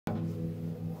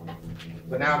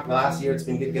But now, the last year, it's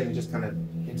been good getting just kind of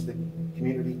into the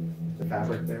community, the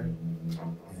fabric there.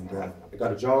 And I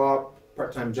got a job,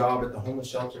 part-time job at the homeless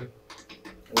shelter,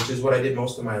 which is what I did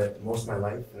most of my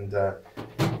life. And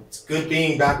it's good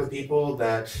being back with people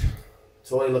that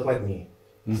totally look like me.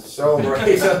 So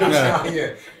right,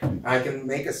 yeah. I can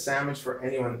make a sandwich for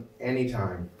anyone, any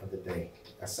time of the day.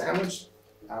 A sandwich,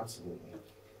 absolutely.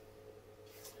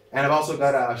 And I've also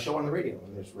got a show on the radio,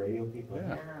 and there's radio people in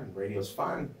here, and radio's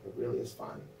fun. It really is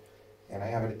fun. And I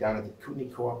have it down at the Kootenai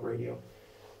Co-op Radio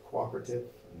Cooperative.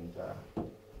 And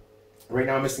right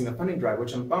now I'm missing the funding drive,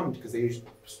 which I'm bummed because they usually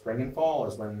spring and fall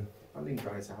is when funding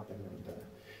drives happen. And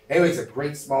anyway, it's a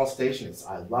great small station.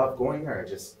 I love going there. I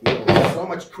just feel so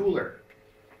much cooler.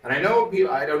 And I know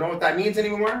people, I don't know what that means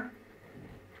anymore,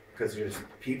 because there's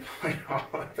people, you know,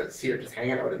 that's here just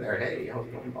hanging out in there. Hey, how's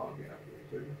it going, Bob? You know,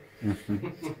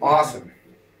 awesome.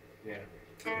 Yeah,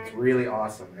 it's really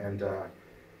awesome. And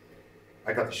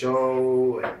I got the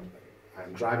show, and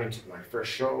I'm driving to my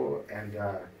first show, and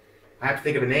I have to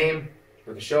think of a name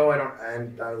for the show.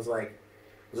 I was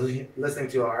listening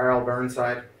to R.L.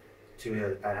 Burnside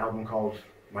to an album called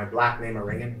My Black Name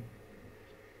A-Ringin'.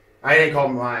 I didn't call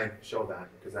my show that,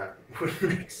 because that wouldn't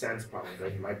make sense probably.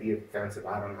 It might be offensive,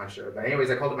 I'm not sure. But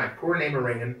anyways, I called it My Poor Name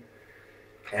A-Ringin'.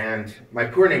 And My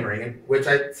Poor Name A-Ringin', which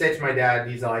I said to my dad,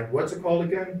 he's like, what's it called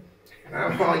again? And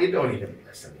I'm, well, you don't even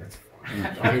listen, that's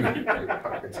fine.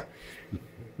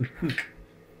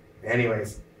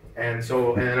 Anyways, and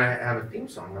then I have a theme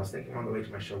song. I was thinking on the way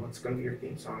to my show, what's going to be your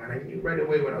theme song? And I knew right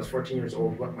away when I was 14 years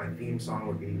old what my theme song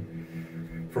would be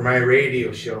for my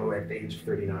radio show at the age of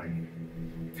 39.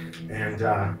 And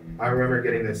I remember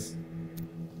getting this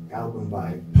album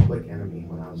by Public Enemy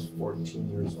when I was 14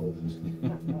 years old.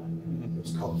 It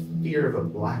was called Fear of a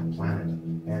Black Planet.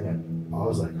 And I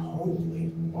was like,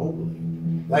 holy moly.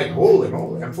 Like, holy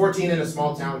moly. I'm 14 in a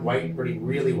small town, white,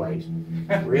 really white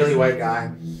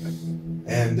guy.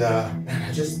 And I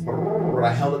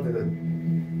held it to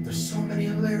there's so many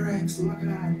lyrics, look at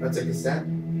that. That's a cassette.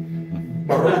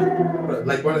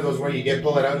 Like one of those where you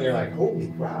pull it out and you're like,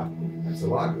 holy crap. That's a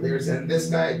lot of lyrics. And this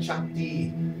guy, Chuck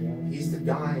D, he's the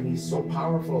guy, and he's so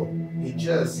powerful. He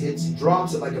just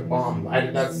drops it like a bomb.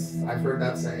 I've heard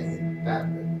that saying.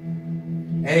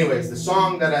 Anyways, the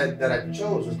song that I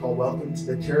chose was called "Welcome to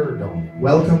the Terror Dome."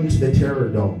 Welcome to the Terror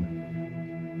Dome.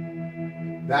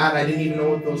 That I didn't even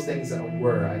know what those things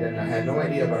were. I had no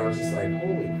idea, but I was just like,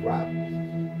 holy crap.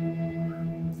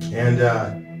 And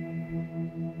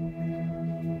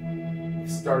the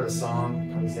start of the song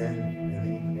comes in.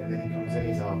 And then he comes in,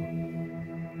 he's all,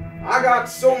 I got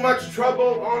so much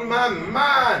trouble on my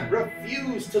mind,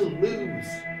 refuse to lose.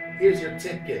 Here's your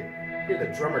ticket. Hear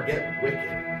the drummer get wicked.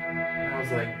 And I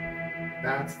was like,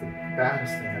 that's the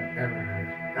baddest thing I've ever heard.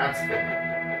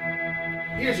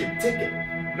 Here's your ticket.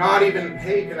 Not even,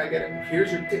 hey, can I get it?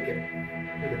 Here's your ticket.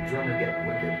 Hear the drummer get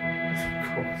wicked. It's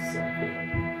so cool.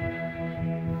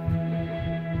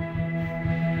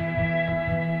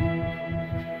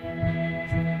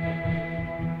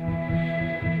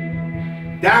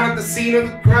 Down at the scene of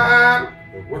the crime,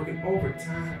 they're working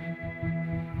overtime.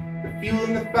 They're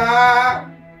fueling the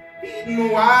fire, feeding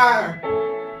the wire.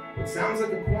 What sounds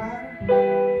like a choir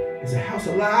is a house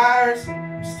of liars.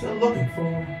 I'm still looking for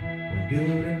one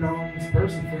good and honest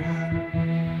person for hire.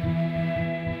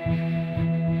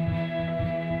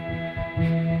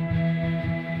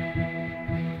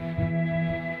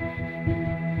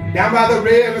 Down by the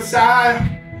riverside,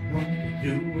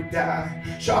 you do or die.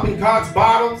 Shopping carts,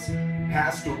 bottles,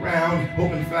 passed around,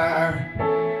 open fire.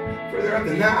 Further up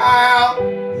the Nile,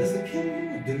 there's the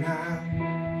king of denial.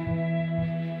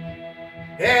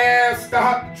 Yeah,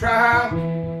 start the trial.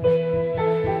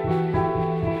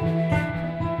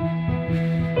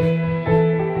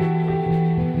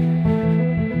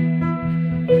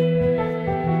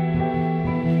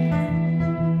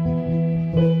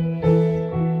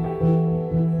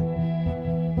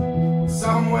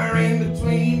 Somewhere in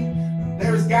between,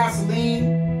 there's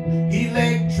gasoline,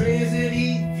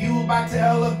 electricity, fueled by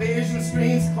television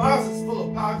screens, closets full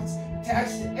of pockets,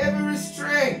 attached to every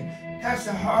string, attached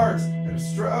to hearts that are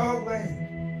struggling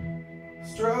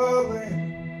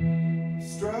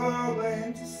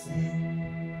to sing.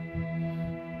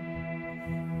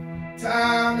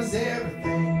 Time is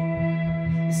everything,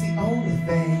 it's the only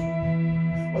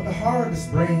thing what the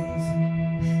harvest brings.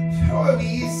 So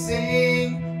we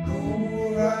sing, who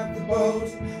will rock the boat,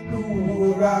 who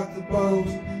will rock the boat,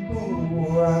 who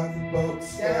will rock the boat,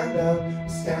 stand up,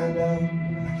 stand up.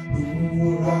 Who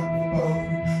will rock the boat,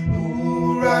 who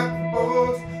will rock the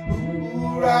boat, who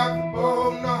will rock the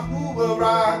boat, no, who will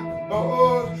rock the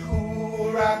boat, who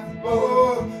will rock the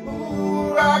boat, who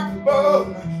will rock the boat,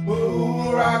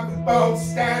 boat.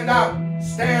 Stand up,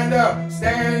 stand up,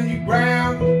 stand your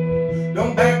ground.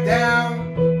 Don't back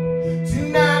down.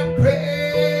 Tonight,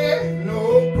 crave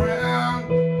no crown,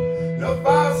 no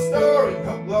false story,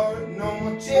 no glory, no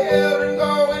more children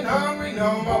going hungry,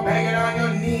 no more begging on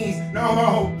your knees, no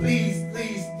more please,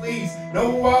 please, please, no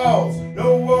walls,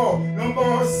 no war, no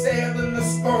more selling the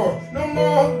score, no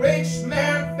more rich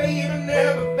man favoring,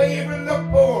 never favoring the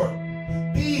poor.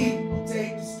 People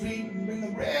take the street and bring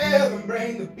the rhythm,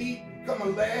 bring the beat, and come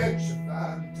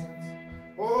electrify the tents.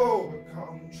 Oh, but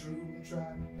come true and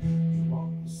try. You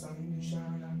want the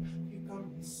sunshine, here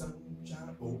comes the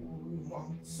sunshine. Oh, you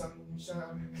want the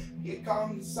sunshine, here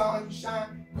comes the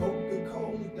sunshine.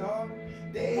 Coca-Cola, dark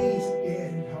days are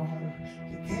getting harder.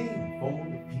 You came for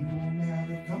the few, now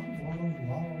they come for the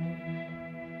law.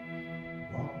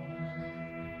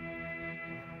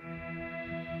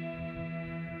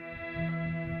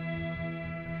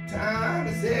 Time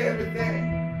is everything,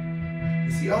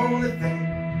 it's the only thing,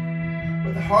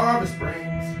 but the harvest brings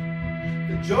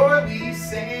the joy we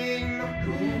sing.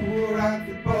 Who will rock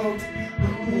the boat?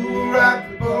 Who will rock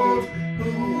the boat? Who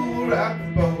will rock the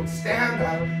boat? Stand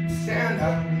up, stand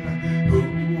up. Who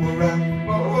will rock the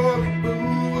boat? Who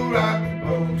will rock the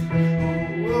boat?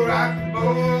 Who will rock the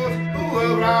boat? Who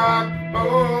will rock the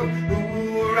boat? Who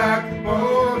will rock the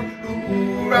boat? Who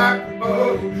will rock the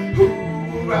boat? Who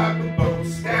will rock the boat?